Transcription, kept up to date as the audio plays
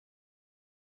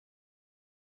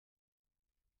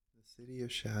City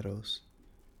of Shadows,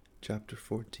 Chapter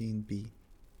 14b.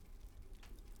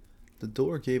 The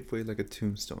door gave way like a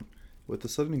tombstone, with a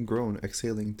sudden groan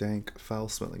exhaling dank,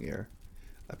 foul-smelling air.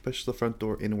 I pushed the front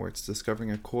door inwards,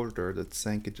 discovering a corridor that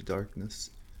sank into darkness.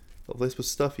 The place was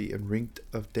stuffy and reeked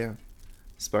of damp.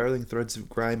 Spiraling threads of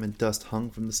grime and dust hung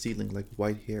from the ceiling like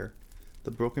white hair.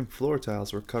 The broken floor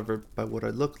tiles were covered by what I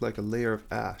looked like a layer of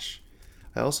ash.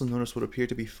 I also noticed what appeared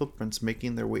to be footprints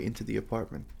making their way into the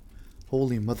apartment.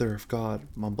 "Holy Mother of God,"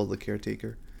 mumbled the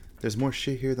caretaker. "There's more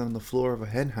shit here than on the floor of a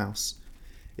hen house."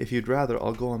 "If you'd rather,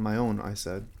 I'll go on my own," I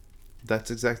said. "That's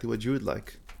exactly what you would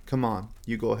like. Come on,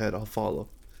 you go ahead, I'll follow."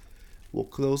 We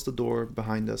closed the door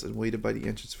behind us and waited by the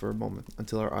entrance for a moment,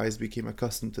 until our eyes became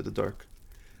accustomed to the dark.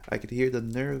 I could hear the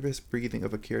nervous breathing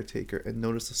of a caretaker and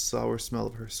noticed the sour smell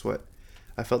of her sweat.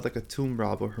 I felt like a tomb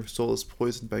robber whose soul is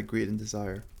poisoned by greed and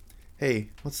desire.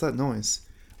 "Hey, what's that noise?"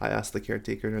 I asked the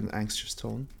caretaker in an anxious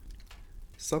tone.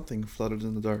 Something fluttered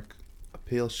in the dark, a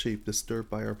pale shape disturbed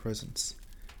by our presence.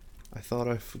 I thought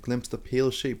I glimpsed a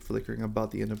pale shape flickering about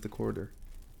the end of the corridor.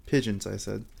 "Pigeons," I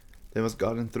said. "They must have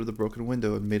got in through the broken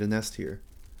window and made a nest here."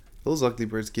 "Those ugly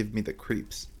birds give me the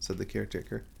creeps," said the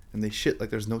caretaker, "and they shit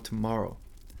like there's no tomorrow."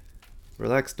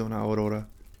 "Relax, Dona Aurora.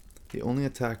 They only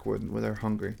attack when they're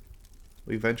hungry."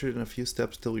 We ventured in a few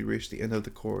steps till we reached the end of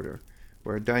the corridor,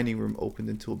 where a dining room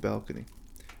opened into a balcony.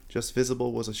 Just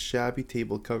visible was a shabby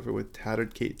table covered with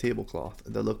tattered tablecloth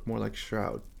that looked more like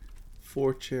shroud.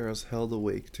 4 chairs held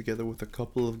awake, together with a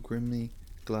couple of grimly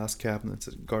glass cabinets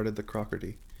that guarded the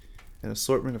crockery, an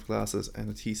assortment of glasses, and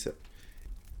a tea set.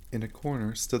 In a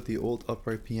corner stood the old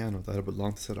upright piano that had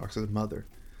belonged to Sedax's mother.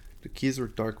 The keys were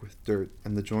dark with dirt,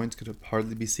 and the joints could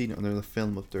hardly be seen under the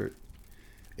film of dirt.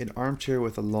 An armchair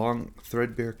with a long,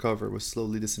 threadbare cover was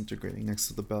slowly disintegrating next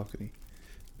to the balcony.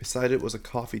 Beside it was a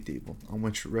coffee table, on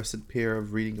which rested a pair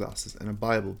of reading glasses and a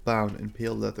Bible bound in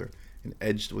pale leather and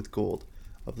edged with gold,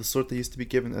 of the sort that used to be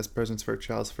given as presents for a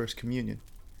child's first communion.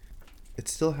 It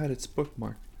still had its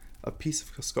bookmark, a piece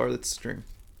of scarlet string.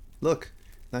 "Look,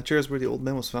 that chair is where the old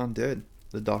man was found dead.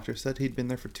 The doctor said he'd been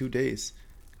there for 2 days.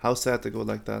 How sad to go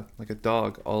like that, like a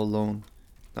dog, all alone.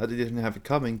 Not that he didn't have it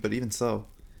coming, but even so."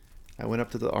 I went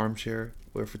up to the armchair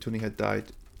where Fortuny had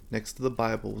died. Next to the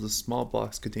Bible was a small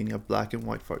box containing a black and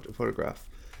white photograph.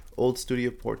 Old studio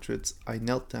portraits. I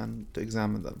knelt down to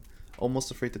examine them,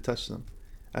 almost afraid to touch them.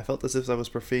 I felt as if I was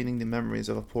profaning the memories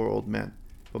of a poor old man,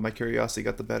 but my curiosity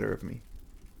got the better of me.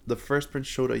 The first print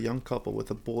showed a young couple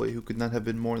with a boy who could not have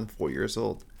been more than 4 years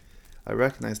old. I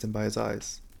recognized him by his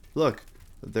eyes. "Look,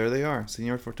 there they are,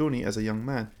 Signor Fortuny as a young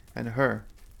man, and her.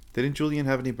 Didn't Julian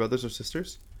have any brothers or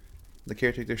sisters?" The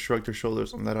caretaker shrugged her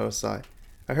shoulders and let out a sigh.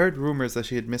 "I heard rumors that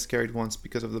she had miscarried once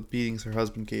because of the beatings her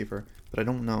husband gave her, but I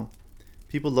don't know.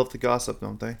 People love to gossip,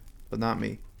 don't they? But not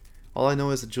me. All I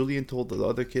know is that Julian told the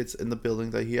other kids in the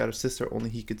building that he had a sister only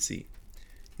he could see.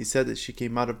 He said that she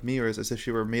came out of mirrors as if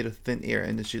she were made of thin air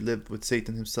and that she lived with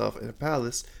Satan himself in a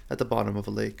palace at the bottom of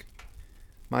a lake.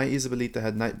 My Isabelita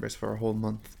had nightmares for a whole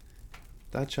month.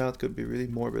 That child could be really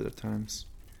morbid at times."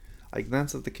 I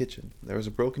glanced at the kitchen. There was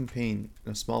a broken pane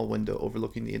in a small window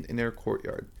overlooking the inner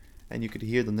courtyard, and you could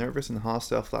hear the nervous and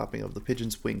hostile flapping of the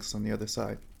pigeons' wings on the other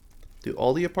side. "Do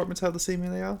all the apartments have the same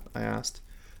layout?" I asked.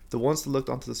 "The ones that looked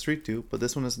onto the street do, but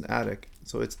this one is an attic,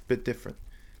 so it's a bit different.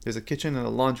 There's a kitchen and a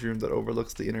laundry room that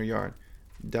overlooks the inner yard.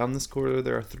 Down this corridor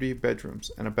there are 3 bedrooms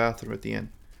and a bathroom at the end.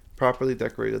 Properly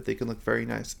decorated, they can look very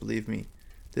nice, believe me.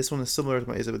 This one is similar to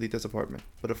my Isabelita's apartment,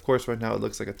 but of course right now it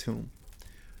looks like a tomb."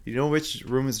 "You know which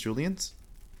room is Julian's?"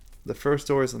 "The first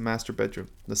door is the master bedroom.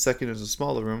 The second is a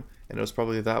smaller room, and it was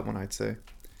probably that one, I'd say."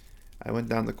 I went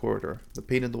down the corridor. The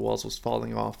paint in the walls was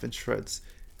falling off in shreds.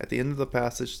 At the end of the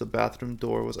passage, the bathroom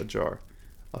door was ajar.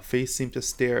 A face seemed to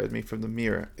stare at me from the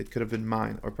mirror. It could have been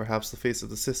mine, or perhaps the face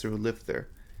of the sister who lived there.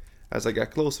 As I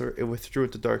got closer, it withdrew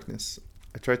into darkness.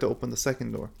 I tried to open the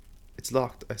second door. "It's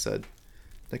locked," I said.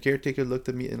 The caretaker looked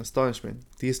at me in astonishment.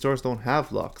 "These doors don't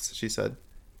have locks," she said.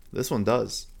 "This one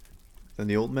does." "Then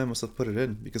the old man must have put it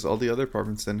in, because all the other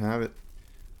apartments didn't have it."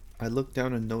 I looked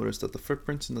down and noticed that the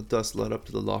footprints in the dust led up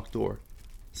to the locked door.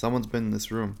 "Someone's been in this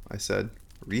room," I said.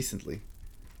 "Recently."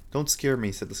 "Don't scare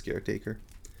me," said the caretaker.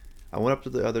 I went up to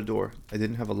the other door. I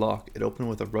didn't have a lock. It opened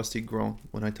with a rusty groan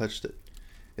when I touched it.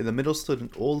 In the middle stood an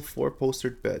old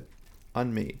 4-postered bed,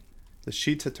 unmade. The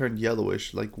sheets had turned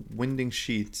yellowish, like winding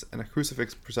sheets, and a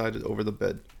crucifix presided over the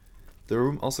bed. The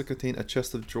room also contained a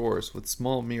chest of drawers with a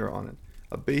small mirror on it,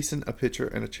 a basin, a pitcher,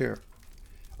 and a chair.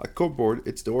 A cupboard,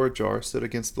 its door ajar, stood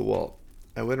against the wall.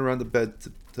 I went around the bed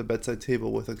to the bedside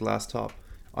table with a glass top,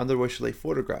 under which lay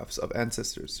photographs of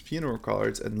ancestors, funeral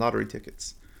cards, and lottery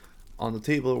tickets. On the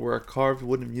table were a carved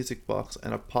wooden music box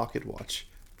and a pocket watch,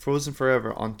 frozen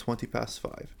forever on 20 past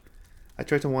 5. I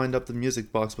tried to wind up the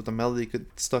music box, but the melody got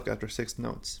stuck after 6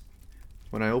 notes.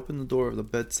 When I opened the door of the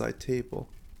bedside table,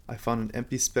 I found an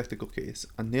empty spectacle case,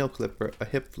 a nail clipper, a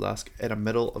hip flask, and a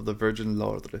medal of the Virgin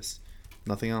Lourdes.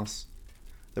 Nothing else.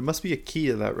 There must be a key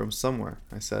to that room somewhere,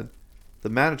 I said. The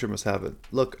manager must have it.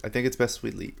 Look, I think it's best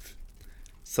we leave.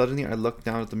 Suddenly I looked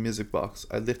down at the music box.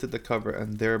 I lifted the cover,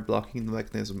 and there, blocking the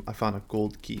mechanism, I found a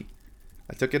gold key.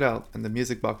 I took it out, and the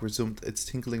music box resumed its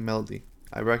tinkling melody.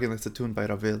 I recognized the tune by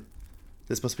Ravel.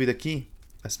 This must be the key.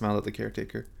 I smiled at the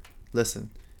caretaker. Listen,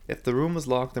 if the room was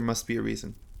locked, there must be a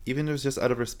reason. Even if it was just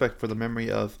out of respect for the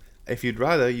memory of, if you'd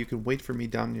rather, you can wait for me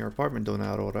down in your apartment,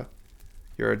 Dona Aurora.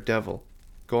 You're a devil.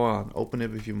 Go on, open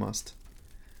it if you must.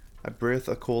 A breath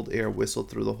of cold air whistled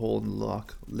through the hole in the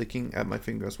lock, licking at my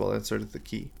fingers while I inserted the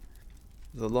key.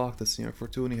 The lock that Signor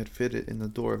Fortuny had fitted in the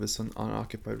door of his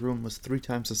unoccupied room was 3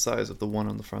 times the size of the one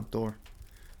on the front door.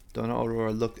 Dona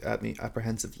Aurora looked at me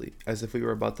apprehensively, as if we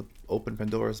were about to open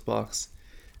Pandora's box.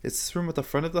 Is this room at the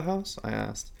front of the house? I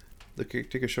asked. The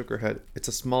caretaker shook her head. It's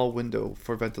a small window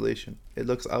for ventilation. It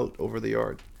looks out over the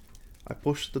yard. I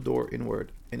pushed the door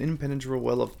inward. An impenetrable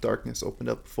well of darkness opened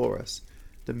up before us,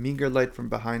 the meager light from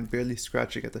behind barely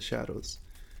scratching at the shadows.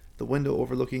 The window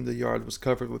overlooking the yard was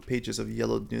covered with pages of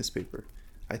yellowed newspaper.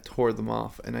 I tore them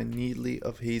off, and a needle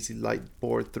of hazy light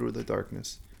bored through the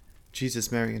darkness.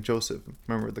 Jesus, Mary, and Joseph,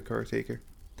 murmured the caretaker.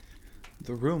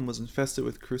 The room was infested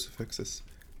with crucifixes.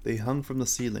 They hung from the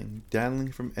ceiling,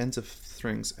 dangling from ends of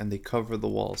strings, and they covered the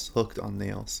walls, hooked on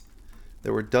nails.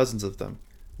 There were dozens of them.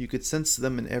 You could sense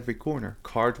them in every corner,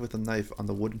 carved with a knife on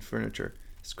the wooden furniture,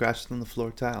 scratched on the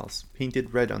floor tiles,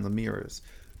 painted red on the mirrors.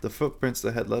 The footprints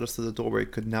that had led us to the doorway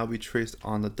could now be traced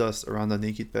on the dust around the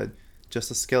naked bed,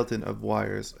 just a skeleton of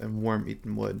wires and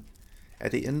worm-eaten wood.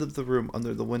 At the end of the room,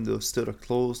 under the window, stood a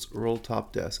closed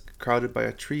roll-top desk, crowded by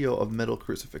a trio of metal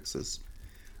crucifixes.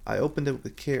 I opened it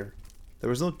with care. There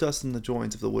was no dust in the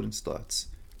joints of the wooden slats,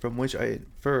 from which I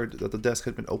inferred that the desk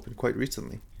had been opened quite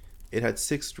recently. It had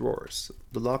 6 drawers.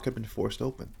 The lock had been forced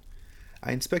open.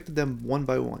 I inspected them one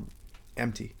by one.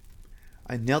 Empty.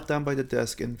 I knelt down by the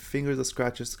desk and fingered the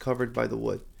scratches covered by the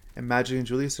wood, imagining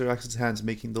Julius Sarax's hands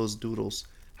making those doodles,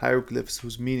 hieroglyphs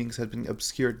whose meanings had been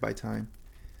obscured by time.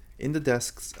 In the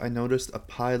desks, I noticed a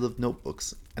pile of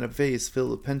notebooks and a vase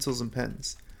filled with pencils and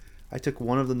pens. I took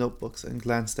one of the notebooks and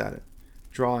glanced at it.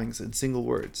 Drawings in single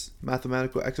words,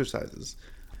 mathematical exercises,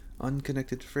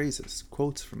 unconnected phrases,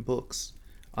 quotes from books,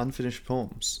 unfinished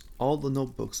poems. All the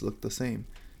notebooks looked the same.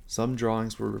 Some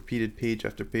drawings were repeated page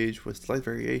after page with slight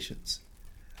variations.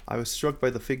 I was struck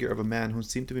by the figure of a man who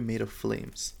seemed to be made of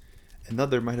flames.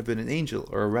 Another might have been an angel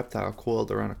or a reptile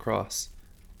coiled around a cross.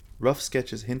 Rough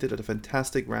sketches hinted at a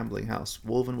fantastic rambling house,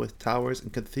 woven with towers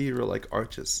and cathedral-like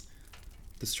arches.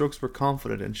 The strokes were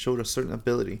confident and showed a certain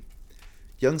ability.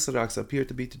 Young Sarax appeared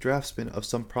to be the draftsman of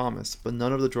some promise, but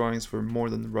none of the drawings were more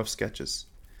than rough sketches.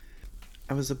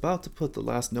 I was about to put the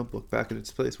last notebook back in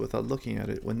its place without looking at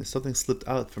it when something slipped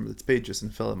out from its pages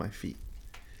and fell at my feet.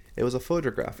 It was a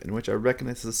photograph in which I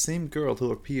recognized the same girl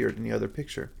who appeared in the other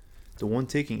picture, the one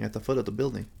taken at the foot of the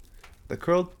building. The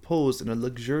girl posed in a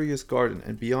luxurious garden,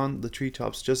 and beyond the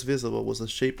treetops just visible was the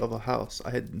shape of a house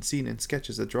I had seen in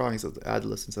sketches and drawings of the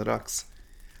adolescent Sarax.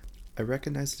 I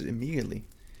recognized it immediately.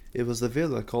 It was the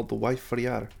villa called the White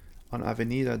Friar, on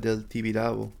Avenida del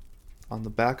Tibidabo. On the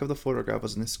back of the photograph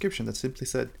was an inscription that simply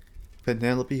said,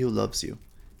 "Penelope who loves you."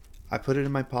 I put it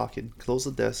in my pocket, closed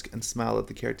the desk, and smiled at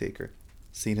the caretaker.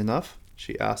 "Seen enough?"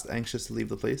 she asked, anxious to leave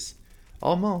the place.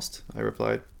 "Almost," I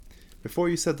replied. "Before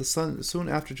you said soon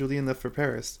after Julien left for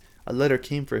Paris, a letter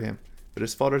came for him, but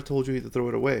his father told you to throw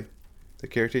it away." The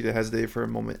caretaker hesitated for a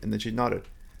moment, and then she nodded.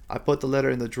 "I put the letter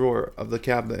in the drawer of the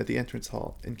cabinet at the entrance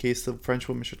hall, in case the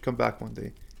Frenchwoman should come back one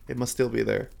day. It must still be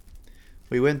there."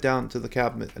 We went down to the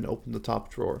cabinet and opened the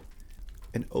top drawer.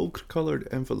 An ochre-colored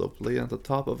envelope lay on the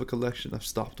top of a collection of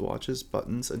stopped watches,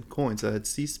 buttons, and coins that had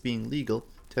ceased being legal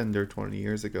 10 or 20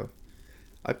 years ago.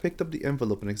 I picked up the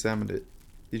envelope and examined it.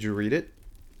 "Did you read it?"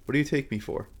 "What do you take me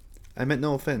for?" "I meant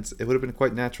no offense. It would have been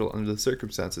quite natural under the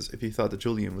circumstances if you thought that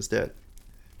Julien was dead."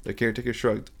 The caretaker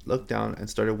shrugged, looked down, and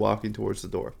started walking towards the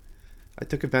door. I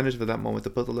took advantage of that moment to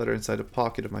put the letter inside a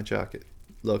pocket of my jacket.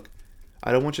 "Look,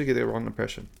 I don't want you to get the wrong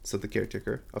impression," said the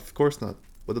caretaker. "Of course not.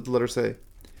 What did the letter say?"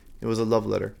 "It was a love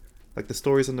letter, like the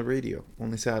stories on the radio,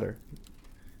 only sadder.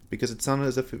 Because it sounded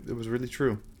as if it was really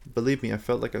true. Believe me, I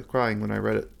felt like crying when I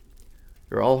read it."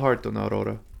 "You're all heart, Dona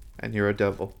Aurora, and you're a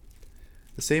devil."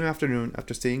 The same afternoon,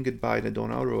 after saying goodbye to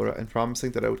Dona Aurora and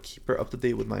promising that I would keep her up to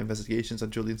date with my investigations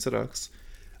on Julien Sarax,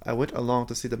 I went along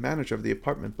to see the manager of the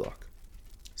apartment block.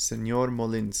 Senor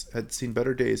Molins had seen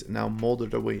better days and now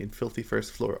mouldered away in filthy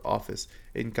first-floor office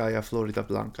in Calle Florida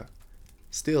Blanca.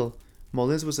 Still,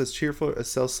 Molins was as cheerful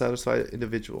as self-satisfied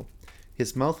individual.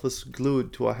 His mouth was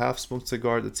glued to a half-smoked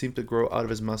cigar that seemed to grow out of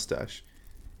his mustache.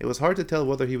 It was hard to tell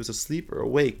whether he was asleep or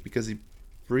awake because he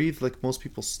breathed like most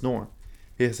people snore.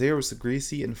 His hair was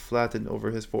greasy and flattened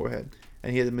over his forehead,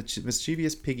 and he had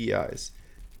mischievous piggy eyes.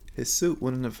 His suit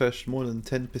wouldn't have fetched more than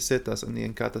 10 pesetas in the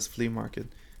Encatas flea market,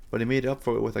 but he made up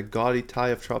for it with a gaudy tie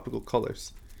of tropical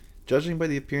colors. Judging by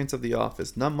the appearance of the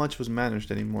office, not much was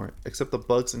managed anymore, except the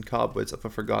bugs and cobwebs of a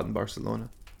forgotten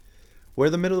Barcelona. "We're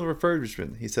in the middle of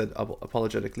refurbishment," he said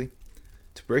apologetically.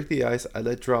 To break the ice, I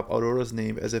let drop Aurora's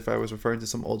name as if I was referring to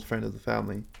some old friend of the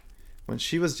family. "When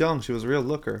she was young, she was a real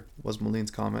looker," was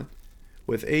Molin's comment.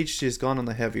 "With age, she has gone on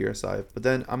the heavier side, but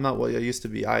then I'm not what I used to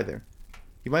be either.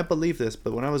 You might believe this,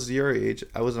 but when I was your age,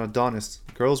 I was an Adonis.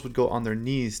 Girls would go on their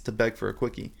knees to beg for a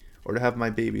quickie, or to have my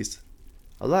babies.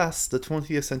 Alas, the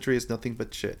 20th century is nothing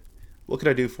but shit. What could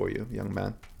I do for you, young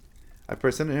man?" I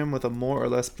presented him with a more or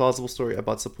less plausible story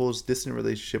about supposed distant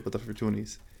relationship with the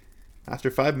Fortunis.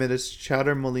 After 5 minutes,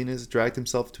 Chatter Molines dragged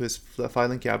himself to his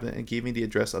filing cabinet and gave me the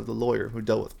address of the lawyer who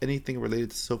dealt with anything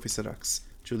related to Sophie Serax,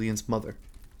 Julian's mother.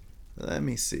 Let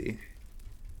me see.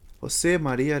 Jose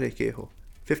Maria Requejo,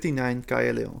 59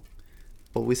 Calle Leon.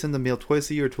 But we send the mail twice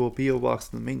a year to a P.O. box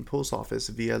in the main post office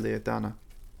via Leetana.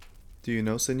 Do you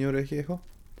know Senor Requejo?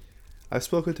 I've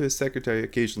spoken to his secretary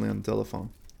occasionally on the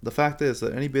telephone. The fact is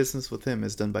that any business with him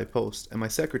is done by post, and my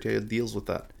secretary deals with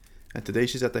that. And today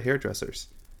she's at the hairdresser's.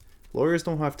 Lawyers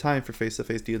don't have time for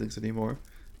face-to-face dealings anymore.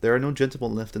 There are no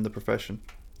gentlemen left in the profession.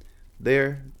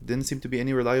 There didn't seem to be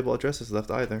any reliable addresses left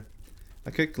either.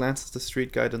 A quick glance at the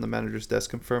street guide on the manager's desk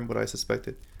confirmed what I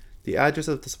suspected. The address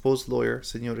of the supposed lawyer,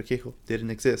 Senor Requejo, didn't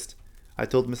exist. I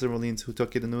told Mr. Molins, who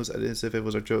took the news as if it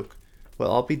was a joke.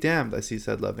 "Well, I'll be damned," I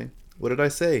said, laughing. "What did I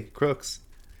say? Crooks."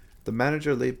 The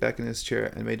manager lay back in his chair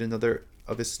and made another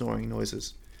of his snoring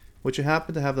noises. "Would you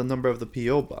happen to have the number of the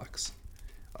P.O. box?"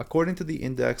 "According to the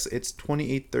index, it's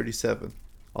 2837.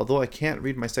 Although I can't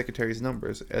read my secretary's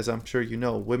numbers, as I'm sure you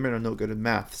know, women are no good at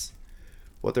maths.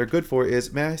 What they're good for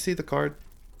is, may I see the card?"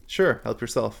 "Sure, help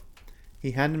yourself."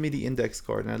 He handed me the index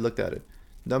card and I looked at it.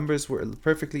 Numbers were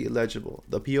perfectly illegible.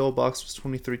 The P.O. box was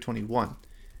 2321.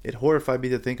 It horrified me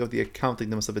to think of the accounting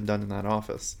that must have been done in that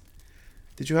office.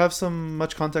 "Did you have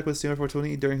much contact with Senor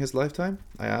Fortuny during his lifetime?"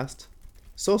 I asked.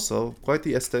 So, quite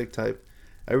the aesthetic type.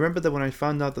 I remember that when I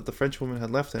found out that the Frenchwoman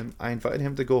had left him, I invited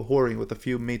him to go whoring with a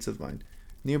few mates of mine,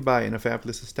 nearby in a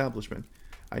fabulous establishment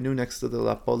I knew next to the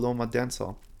La Paloma dance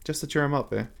hall, just to cheer him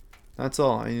up, That's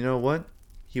all, and you know what?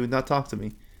 He would not talk to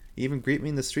me, even greet me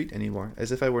in the street anymore,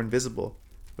 as if I were invisible.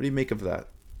 What do you make of that?"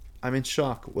 "I'm in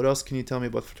shock. What else can you tell me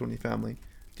about the Fortuny family?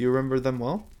 Do you remember them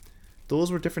well?"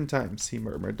 "Those were different times," he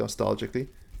murmured nostalgically.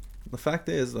 "The fact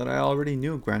is that I already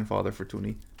knew Grandfather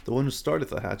Fortuny, the one who started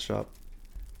the hat shop.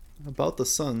 About the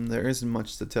son, there isn't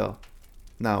much to tell.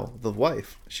 Now, the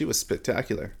wife, she was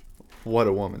spectacular. What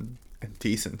a woman. And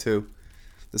decent, too.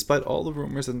 Despite all the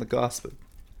rumors and the gossip.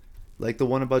 Like the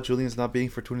one about Julian's not being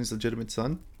Fortuny's legitimate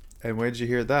son? And where did you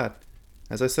hear that?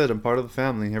 As I said, I'm part of the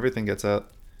family and everything gets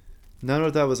out." "None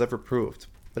of that was ever proved.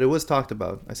 But it was talked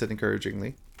about," I said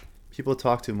encouragingly. "People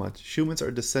talk too much. Humans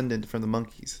are descended from the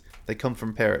monkeys. They come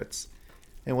from parrots.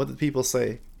 And what did people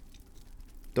say?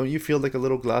 Don't you feel like a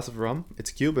little glass of rum? It's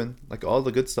Cuban, like all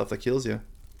the good stuff that kills you."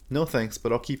 "No thanks,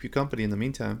 but I'll keep you company in the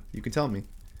meantime. You can tell me."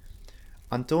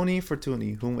 Antoni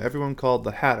Fortuny, whom everyone called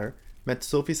the Hatter, met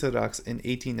Sophie Serax in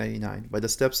 1899 by the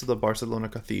steps of the Barcelona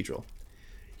Cathedral.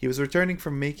 He was returning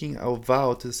from making a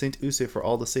vow to Saint Eustace for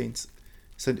all the saints.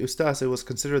 Saint Eustace was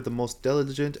considered the most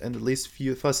diligent and the least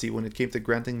fussy when it came to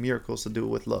granting miracles to do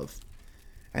with love.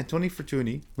 Antoni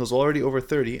Fortuny, who was already over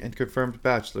 30 and confirmed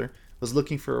bachelor, was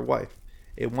looking for a wife.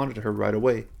 It wanted her right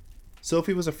away.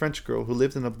 Sophie was a French girl who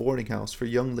lived in a boarding house for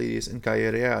young ladies in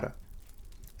Calle Reara,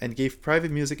 and gave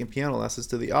private music and piano lessons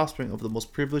to the offspring of the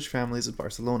most privileged families in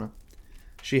Barcelona.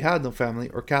 She had no family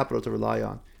or capital to rely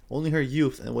on, only her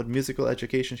youth and what musical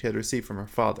education she had received from her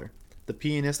father, the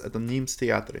pianist at the Nimes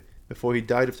Theatre, before he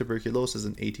died of tuberculosis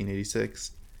in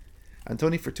 1886.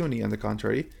 Antoni Fortuny, on the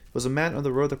contrary, was a man on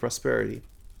the road to prosperity.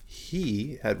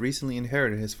 He had recently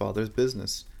inherited his father's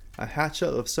business, a hat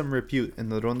shop of some repute in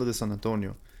the Ronda de San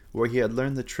Antonio, where he had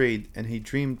learned the trade, and he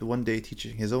dreamed one day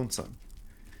teaching his own son.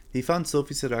 He found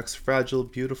Sophie Serax fragile,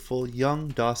 beautiful, young,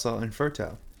 docile, and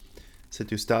fertile. Saint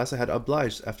Eustace had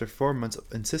obliged. After 4 months of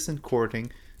insistent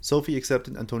courting, Sophie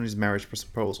accepted Antoni's marriage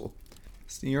proposal.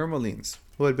 Senor Molins,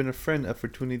 who had been a friend of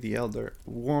Fortuny the Elder,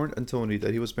 warned Antoni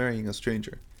that he was marrying a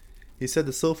stranger. He said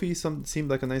that Sophie seemed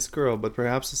like a nice girl, but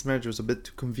perhaps this marriage was a bit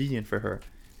too convenient for her,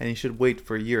 and he should wait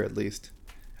for a year at least.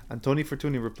 Antoni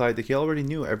Fortuny replied that he already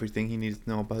knew everything he needed to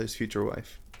know about his future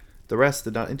wife. The rest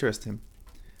did not interest him.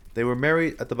 They were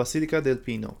married at the Basilica del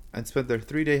Pino and spent their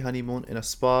 3-day honeymoon in a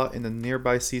spa in the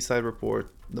nearby seaside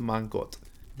port, the Mangot.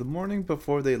 The morning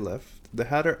before they left, the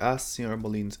Hatter asked Senor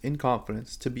Molins, in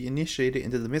confidence, to be initiated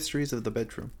into the mysteries of the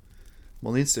bedroom.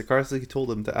 Molins sarcastically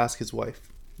told him to ask his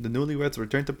wife. The newlyweds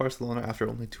returned to Barcelona after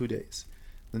only 2 days.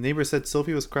 The neighbor said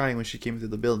Sophie was crying when she came into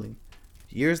the building.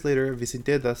 Years later,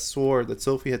 Vicenteda swore that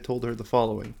Sophie had told her the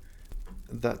following: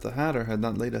 that the Hatter had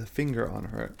not laid a finger on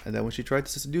her, and that when she tried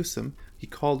to seduce him, he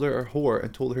called her a whore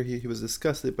and told her he was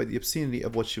disgusted by the obscenity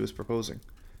of what she was proposing.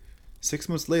 6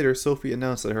 months later, Sophie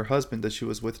announced that her husband that she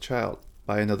was with child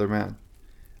by another man.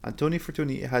 Antoni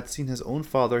Fortuny had seen his own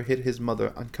father hit his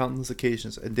mother on countless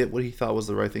occasions and did what he thought was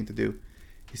the right thing to do.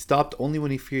 He stopped only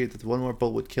when he feared that one more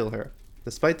blow would kill her.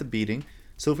 Despite the beating,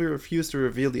 Sophie refused to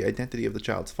reveal the identity of the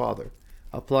child's father.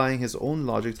 Applying his own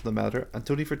logic to the matter,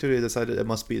 Antoni Fortuny decided it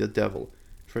must be the devil,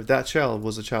 for that child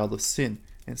was a child of sin,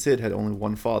 and Sin had only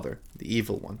one father, the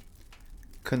evil one.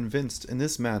 Convinced in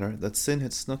this manner that Sin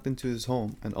had snuck into his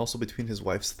home and also between his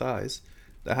wife's thighs,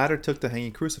 the Hatter took to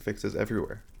hanging crucifixes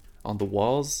everywhere, on the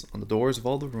walls, on the doors of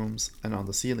all the rooms, and on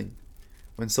the ceiling.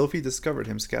 When Sophie discovered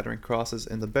him scattering crosses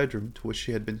in the bedroom to which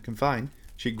she had been confined,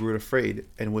 she grew afraid,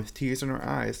 and with tears in her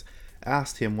eyes,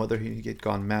 asked him whether he had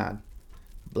gone mad.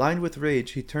 Blind with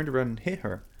rage, he turned around and hit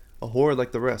her. A whore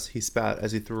like the rest, he spat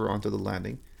as he threw her onto the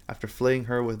landing, after flaying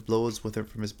her with blows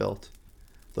from his belt.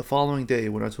 The following day,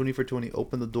 when Antoni Fortuny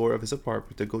opened the door of his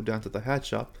apartment to go down to the hat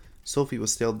shop, Sophie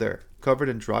was still there, covered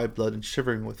in dry blood and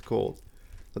shivering with cold.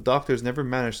 The doctors never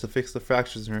managed to fix the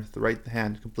fractures in her right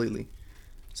hand completely.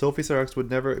 Sophie Sarax would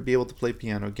never be able to play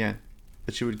piano again,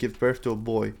 but she would give birth to a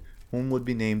boy, whom would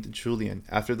be named Julian,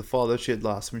 after the father she had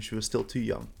lost when she was still too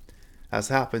young, as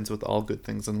happens with all good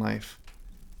things in life.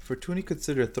 Fortuny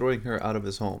considered throwing her out of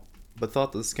his home, but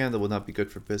thought that the scandal would not be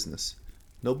good for business.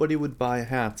 Nobody would buy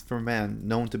hats from a man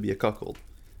known to be a cuckold.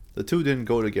 The two didn't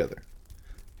go together.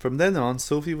 From then on,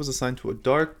 Sophie was assigned to a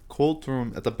dark, cold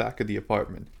room at the back of the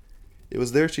apartment. It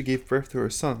was there she gave birth to her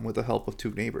son with the help of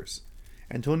 2 neighbors.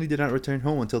 Antoni did not return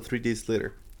home until 3 days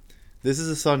later. "This is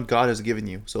the son God has given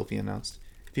you," Sophie announced.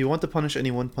 "If you want to punish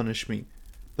anyone, punish me,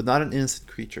 but not an innocent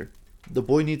creature. The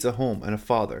boy needs a home and a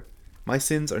father. My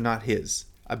sins are not his.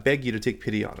 I beg you to take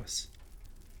pity on us."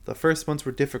 The first months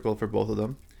were difficult for both of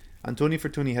them. Antoni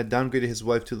Fortuny had downgraded his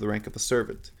wife to the rank of a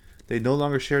servant. They no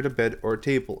longer shared a bed or a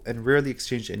table and rarely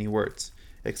exchanged any words,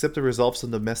 except to resolve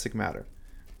some domestic matter.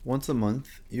 Once a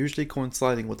month, usually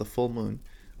coinciding with a full moon,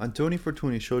 Antoni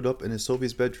Fortuny showed up in his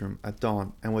Sophie's bedroom at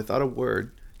dawn and without a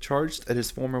word charged at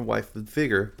his former wife with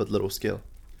vigor but little skill.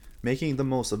 Making the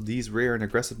most of these rare and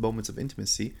aggressive moments of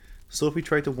intimacy, Sophie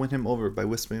tried to win him over by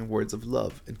whispering words of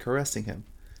love and caressing him,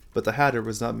 but the Hatter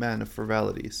was not a man of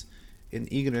frivolities,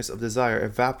 and eagerness of desire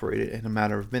evaporated in a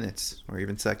matter of minutes, or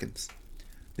even seconds.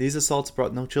 These assaults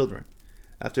brought no children.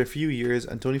 After a few years,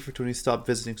 Antoni Fortuny stopped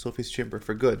visiting Sophie's chamber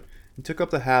for good, and took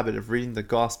up the habit of reading the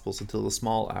Gospels until the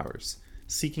small hours,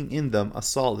 seeking in them a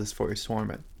solace for his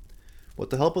torment. With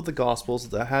the help of the Gospels,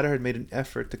 the Hatter had made an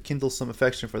effort to kindle some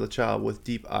affection for the child with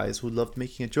deep eyes who loved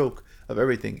making a joke of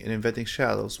everything and inventing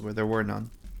shadows where there were none.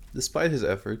 Despite his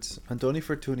efforts, Antoni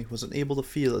Fortuny was unable to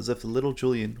feel as if the little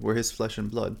Julian were his flesh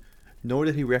and blood, nor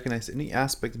did he recognize any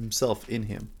aspect of himself in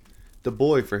him. The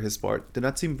boy, for his part, did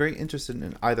not seem very interested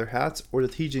in either hats or the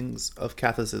teachings of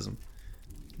Catholicism.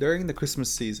 During the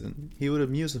Christmas season, he would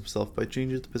amuse himself by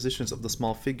changing the positions of the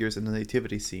small figures in the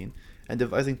nativity scene and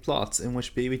devising plots in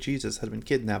which baby Jesus had been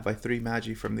kidnapped by 3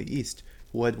 magi from the east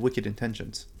who had wicked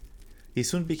intentions. He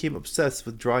soon became obsessed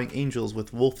with drawing angels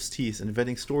with wolf's teeth and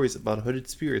inventing stories about hooded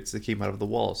spirits that came out of the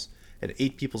walls and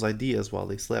ate people's ideas while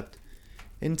they slept.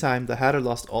 In time, the Hatter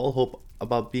lost all hope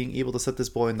about being able to set this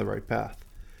boy on the right path.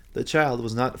 The child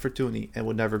was not Fortuny and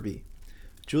would never be.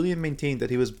 Julian maintained that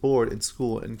he was bored in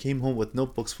school and came home with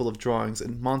notebooks full of drawings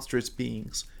and monstrous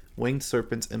beings, winged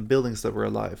serpents and buildings that were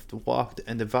alive, that walked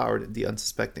and devoured the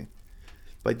unsuspecting.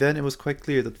 By then it was quite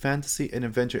clear that fantasy and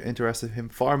adventure interested him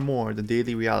far more than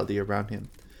daily reality around him.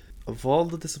 Of all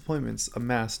the disappointments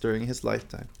amassed during his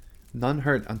lifetime, none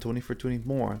hurt Antoni Fortuny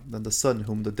more than the son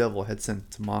whom the devil had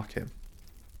sent to mock him.